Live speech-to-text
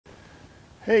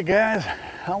Hey guys,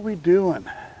 how we doing?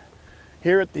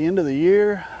 Here at the end of the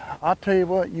year, I'll tell you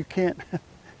what, you can't,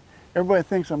 everybody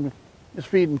thinks it's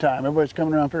feeding time. Everybody's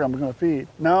coming around figuring I'm gonna feed.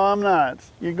 No, I'm not.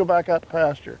 You can go back out to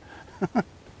pasture.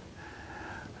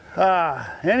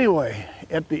 Anyway,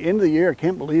 at the end of the year, I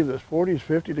can't believe this 40s,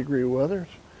 50-degree weather.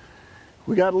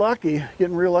 We got lucky,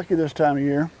 getting real lucky this time of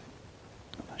year.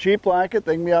 Sheep like it.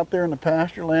 They can be out there in the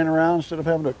pasture laying around instead of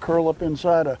having to curl up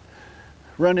inside a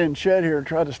run-in shed here to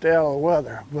try to stay out of the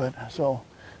weather. But so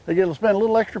they get to spend a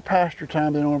little extra pasture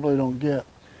time they normally don't get.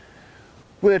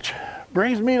 Which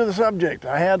brings me to the subject.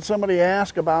 I had somebody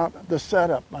ask about the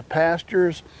setup, my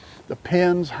pastures, the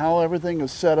pens, how everything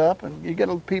is set up. And you get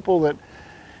people that,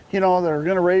 you know, that are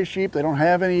going to raise sheep, they don't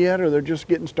have any yet, or they're just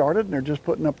getting started and they're just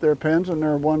putting up their pens and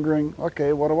they're wondering,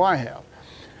 okay, what do I have?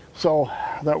 So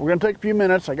we're going to take a few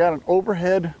minutes. I got an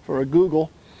overhead for a Google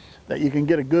that you can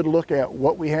get a good look at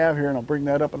what we have here, and I'll bring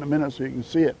that up in a minute so you can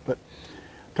see it. But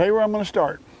I'll tell you where I'm going to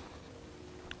start.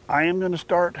 I am going to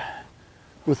start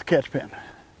with the catch pen.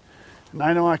 And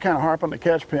I know I kind of harp on the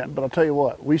catch pen, but I'll tell you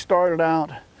what, we started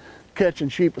out catching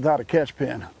sheep without a catch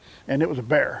pen, and it was a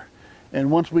bear. And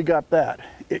once we got that,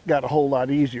 it got a whole lot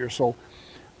easier. So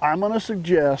I'm going to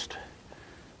suggest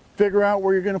figure out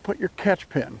where you're going to put your catch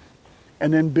pen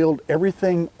and then build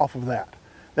everything off of that.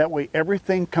 That way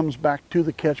everything comes back to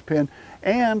the catch pen,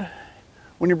 and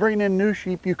when you're bringing in new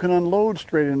sheep, you can unload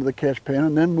straight into the catch pen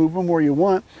and then move them where you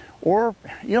want. Or,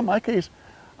 you know, in my case,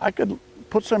 I could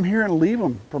put some here and leave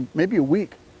them for maybe a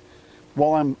week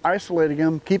while I'm isolating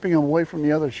them, keeping them away from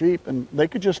the other sheep, and they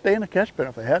could just stay in the catch pen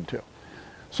if they had to.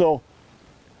 So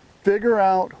figure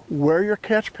out where your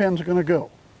catch pen's going to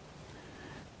go,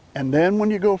 and then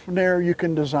when you go from there, you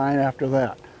can design after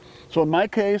that. So in my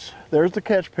case, there's the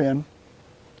catch pen.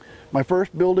 My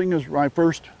first building is my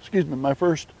first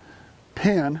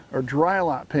pen or dry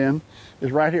lot pen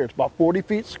is right here. It's about 40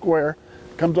 feet square.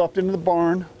 Comes off into the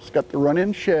barn. It's got the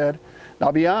run-in shed. Now,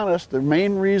 I'll be honest, the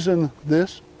main reason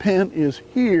this pen is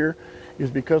here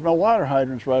is because my water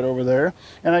hydrant's right over there,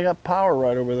 and I got power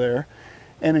right over there.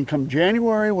 And then come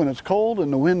January, when it's cold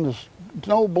and the wind is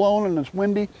snow blowing and it's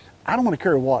windy, I don't want to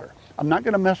carry water. I'm not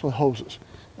going to mess with hoses.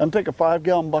 I'm going to take a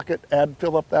 5-gallon bucket,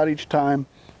 fill up that each time.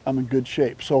 I'm in good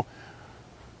shape. So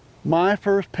my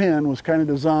first pen was kind of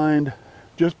designed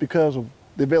just because of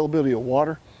the availability of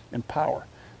water and power.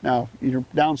 Now, you're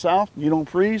down south, you don't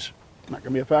freeze, not going to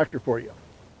be a factor for you.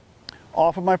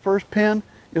 Off of my first pen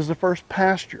is the first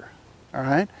pasture, all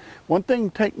right? One thing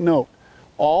to take note,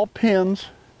 all pens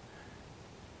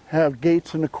have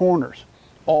gates in the corners.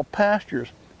 All pastures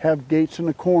have gates in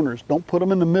the corners. Don't put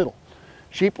them in the middle.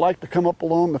 Sheep like to come up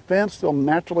along the fence, they'll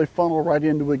naturally funnel right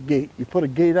into a gate. You put a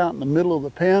gate out in the middle of the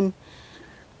pen,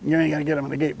 you ain't gonna get them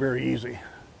in the gate very easy.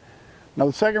 Now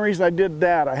the second reason I did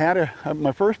that, I had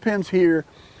my first pen's here,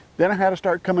 then I had to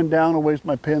start coming down a ways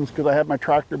my pens because I had my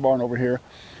tractor barn over here.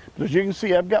 But as you can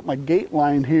see, I've got my gate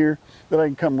line here that I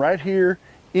can come right here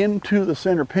into the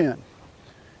center pen.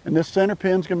 And this center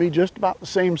pen's gonna be just about the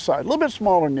same size, a little bit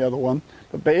smaller than the other one,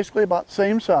 but basically about the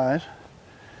same size.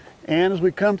 And as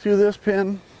we come through this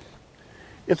pen,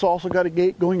 it's also got a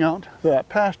gate going out to that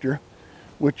pasture,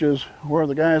 which is where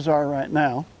the guys are right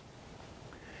now.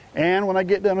 And when I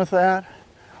get done with that,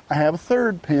 I have a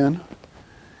third pen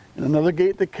and another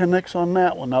gate that connects on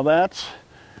that one. Now that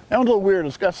one's a little weird.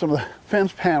 It's got some of the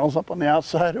fence panels up on the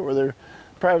outside over there,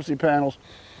 privacy panels.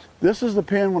 This is the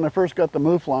pen when I first got the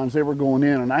mouflons, they were going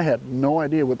in and I had no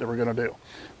idea what they were gonna do.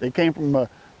 They came from a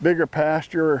bigger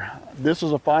pasture. This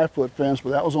is a 5-foot fence,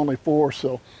 but that was only 4,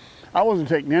 so I wasn't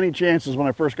taking any chances when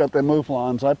I first got the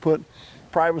mouflons. I put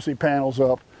privacy panels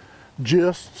up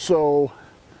just so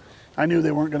I knew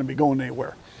they weren't going to be going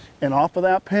anywhere. And off of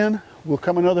that pen will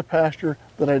come another pasture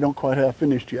that I don't quite have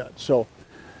finished yet. So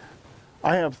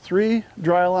I have 3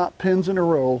 dry lot pens in a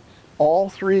row. All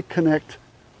 3 connect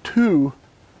to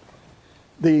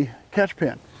the catch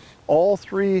pen. All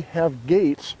 3 have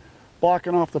gates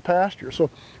blocking off the pasture. So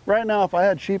right now, if I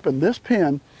had sheep in this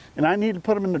pen and I need to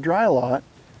put them in the dry lot,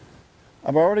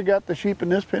 I've already got the sheep in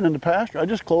this pen in the pasture. I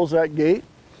just close that gate,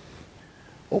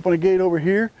 open a gate over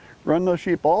here, run those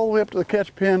sheep all the way up to the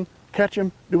catch pen, catch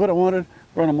them, do what I wanted,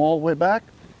 run them all the way back,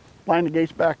 line the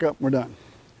gates back up, and we're done.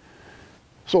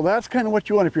 So that's kind of what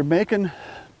you want. If you're making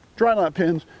dry lot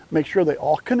pens, make sure they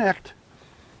all connect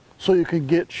so you can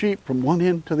get sheep from one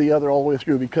end to the other all the way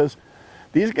through, because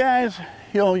these guys,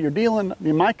 you know, you're dealing,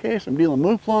 in my case, I'm dealing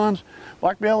mouflons,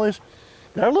 black bellies.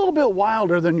 They're a little bit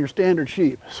wilder than your standard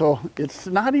sheep. So it's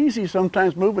not easy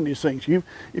sometimes moving these things.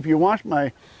 If you watch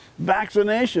my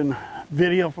vaccination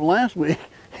video from last week,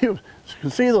 you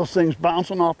can see those things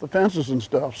bouncing off the fences and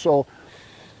stuff. So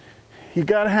you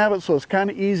got to have it so it's kind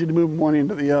of easy to move from one end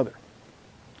to the other.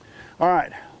 All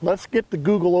right, let's get the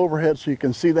Google overhead so you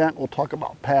can see that, and we'll talk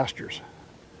about pastures.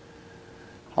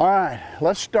 All right,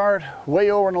 let's start way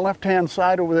over on the left-hand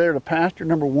side over there to pasture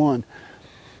number 1.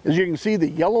 As you can see, the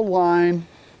yellow line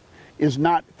is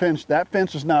not fenced. That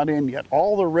fence is not in yet.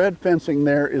 All the red fencing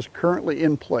there is currently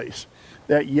in place.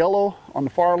 That yellow on the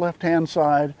far left-hand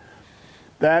side,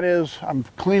 that is, I'm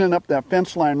cleaning up that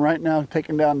fence line right now,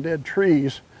 taking down dead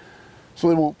trees so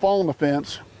they won't fall in the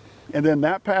fence. And then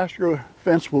that pasture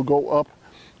fence will go up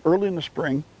early in the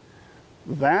spring.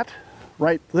 That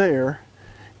right there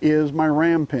is my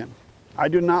ram pen. I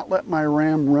do not let my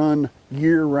ram run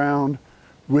year-round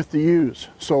with the ewes.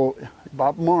 So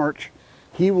about March,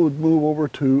 he would move over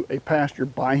to a pasture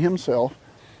by himself,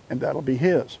 and that'll be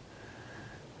his.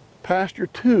 Pasture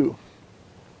 2,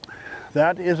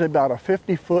 that is about a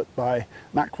 50-foot by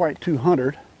not quite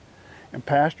 200, and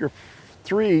pasture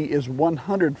 3 is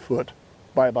 100 foot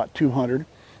by about 200.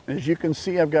 And as you can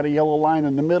see, I've got a yellow line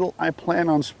in the middle. I plan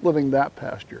on splitting that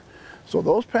pasture. So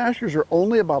those pastures are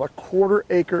only about a 1/4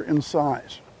 acre in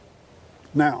size.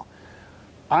 Now,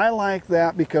 I like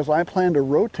that because I plan to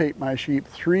rotate my sheep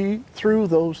through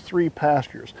those 3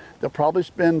 pastures. They'll probably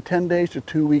spend 10 days to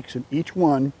 2 weeks in each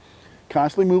one,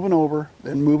 constantly moving over,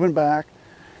 then moving back.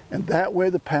 And that way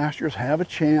the pastures have a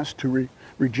chance to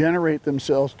regenerate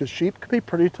themselves, because sheep can be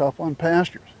pretty tough on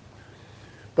pastures.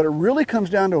 But it really comes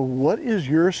down to, what is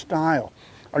your style?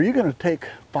 Are you going to take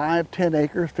 5, 10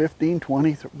 acres, 15,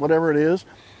 20, whatever it is,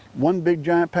 one big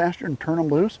giant pasture and turn them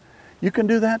loose? You can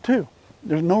do that too.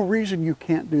 There's no reason you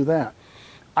can't do that.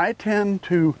 I've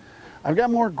got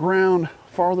more ground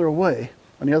farther away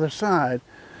on the other side,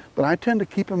 but I tend to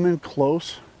keep them in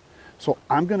close. So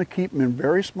I'm going to keep them in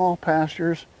very small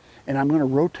pastures, and I'm going to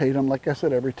rotate them, like I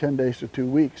said, every 10 days to 2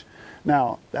 weeks.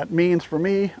 Now, that means for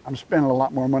me, I'm spending a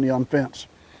lot more money on fence.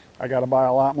 I got to buy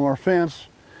a lot more fence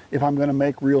if I'm going to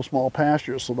make real small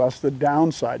pastures, so that's the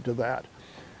downside to that.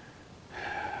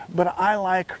 But I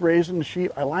like raising the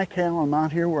sheep. I like having them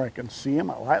out here where I can see them.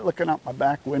 I like looking out my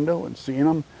back window and seeing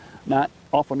them, not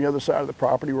off on the other side of the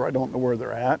property where I don't know where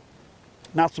they're at.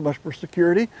 Not so much for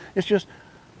security, it's just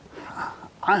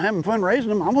I'm having fun raising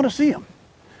them. I want to see them.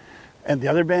 And the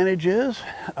other advantage is,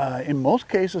 in most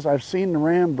cases, I've seen the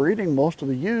ram breeding most of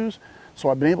the ewes, so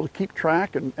I've been able to keep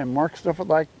track and mark stuff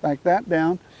like that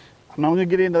down. I'm not going to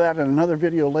get into that in another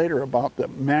video later about the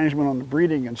management on the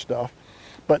breeding and stuff,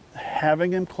 but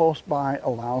having them close by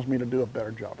allows me to do a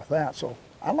better job of that. So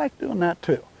I like doing that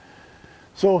too.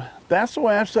 So that's the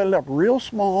way I've set it up. Real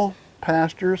small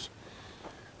pastures,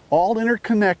 all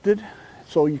interconnected,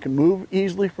 so you can move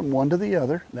easily from one to the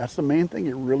other. That's the main thing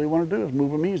you really want to do, is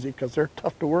move them easy, because they're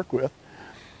tough to work with.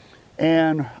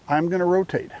 And I'm going to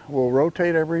rotate. We'll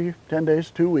rotate every 10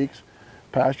 days, 2 weeks,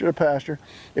 pasture to pasture.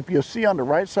 If you see on the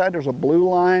right side, there's a blue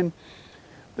line.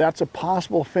 That's a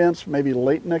possible fence, maybe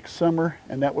late next summer,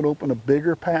 and that would open a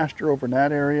bigger pasture over in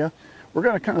that area. We're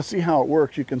going to kind of see how it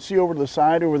works. You can see over to the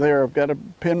side over there, I've got a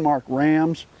pin mark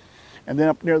rams. And then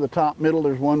up near the top middle,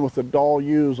 there's one with the doll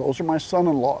ewes. Those are my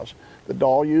son-in-law's. The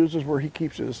doll ewes is where he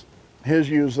keeps his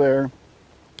ewes there.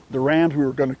 The rams, we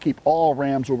were going to keep all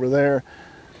rams over there.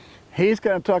 He's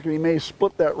kind of talking, he may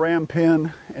split that ram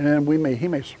pen, and then he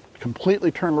may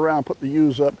completely turn around and put the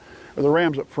ewes up, or the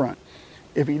rams up front.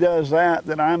 If he does that,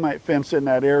 then I might fence in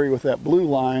that area with that blue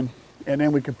line, and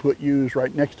then we can put ewes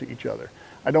right next to each other.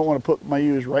 I don't want to put my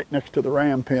ewes right next to the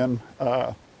ram pen.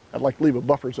 I'd like to leave a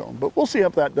buffer zone, but we'll see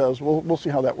if that does. We'll see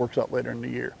how that works out later in the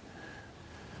year.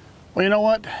 Well, you know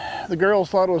what? The girls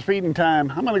thought it was feeding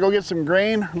time. I'm going to go get some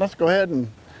grain. Let's go ahead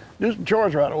and do some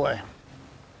chores right away.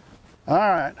 All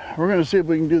right, we're going to see if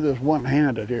we can do this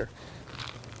one-handed here.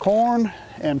 Corn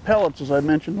and pellets, as I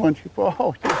mentioned once before.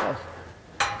 Oh, yes.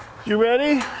 You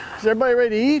ready? Is everybody ready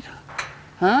to eat?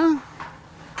 Huh?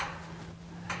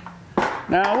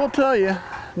 Now, I will tell you,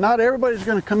 not everybody's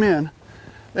going to come in.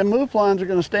 Them mouflons are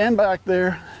going to stand back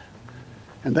there,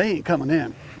 and they ain't coming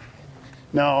in.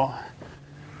 No.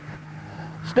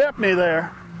 Stephanie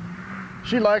there,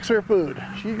 she likes her food.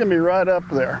 She's going to be right up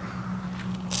there.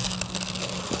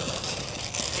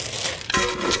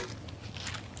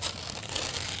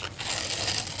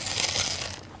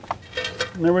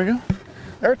 There we go.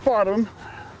 There's part of them.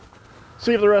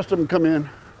 See if the rest of them come in.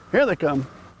 Here they come.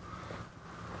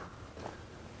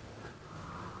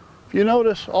 If you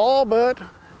notice, all but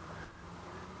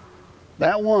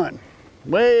that one,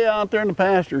 way out there in the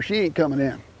pasture, she ain't coming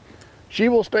in. She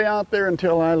will stay out there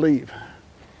until I leave.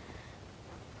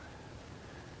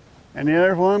 And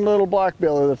there's one little black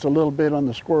belly that's a little bit on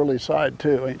the squirrely side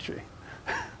too, ain't she?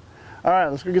 All right,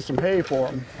 let's go get some hay for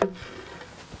them.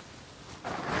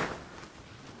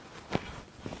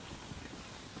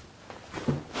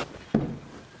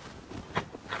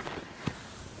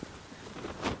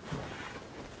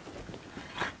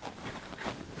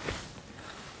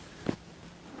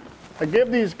 I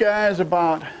give these guys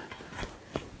about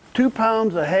 2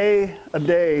 pounds of hay a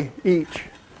day each.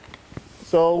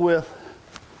 So with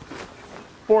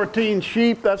 14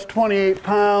 sheep, that's 28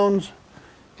 pounds.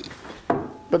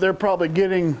 But they're probably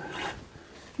getting,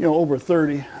 you know, over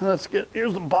 30. Let's get,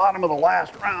 here's the bottom of the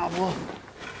last round. We'll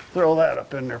throw that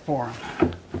up in there for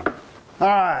them. All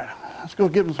right, let's go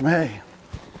give them some hay.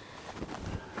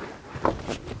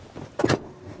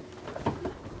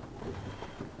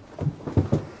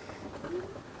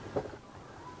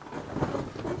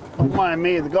 Don't mind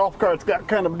me, the golf cart's got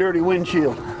kind of a dirty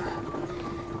windshield.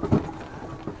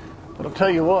 But I'll tell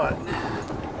you what,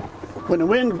 when the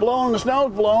wind's blowing, the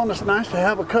snow's blowing, it's nice to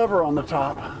have a cover on the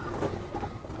top.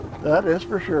 That is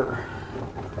for sure.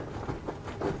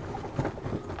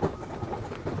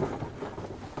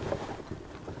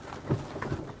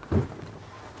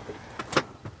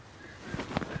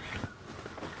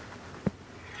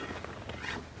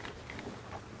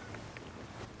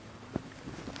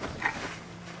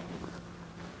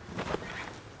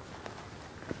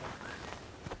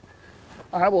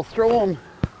 I will throw them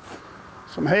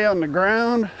some hay on the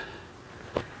ground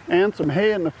and some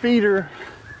hay in the feeder.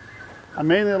 I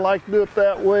mainly like to do it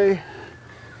that way,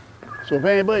 so if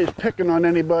anybody's picking on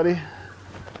anybody,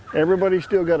 everybody's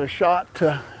still got a shot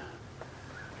to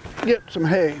get some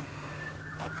hay.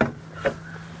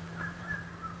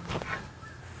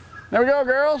 There we go,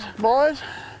 girls, boys.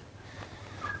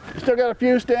 Still got a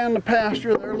few standing in the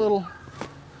pasture. They're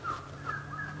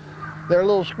a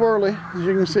little squirrely, as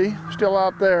you can see, still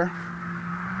out there.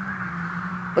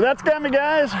 But that's got me,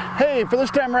 guys. Hey, for this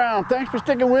time around, thanks for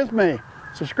sticking with me.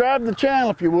 Subscribe to the channel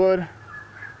if you would.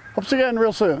 Hope to see you again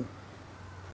real soon.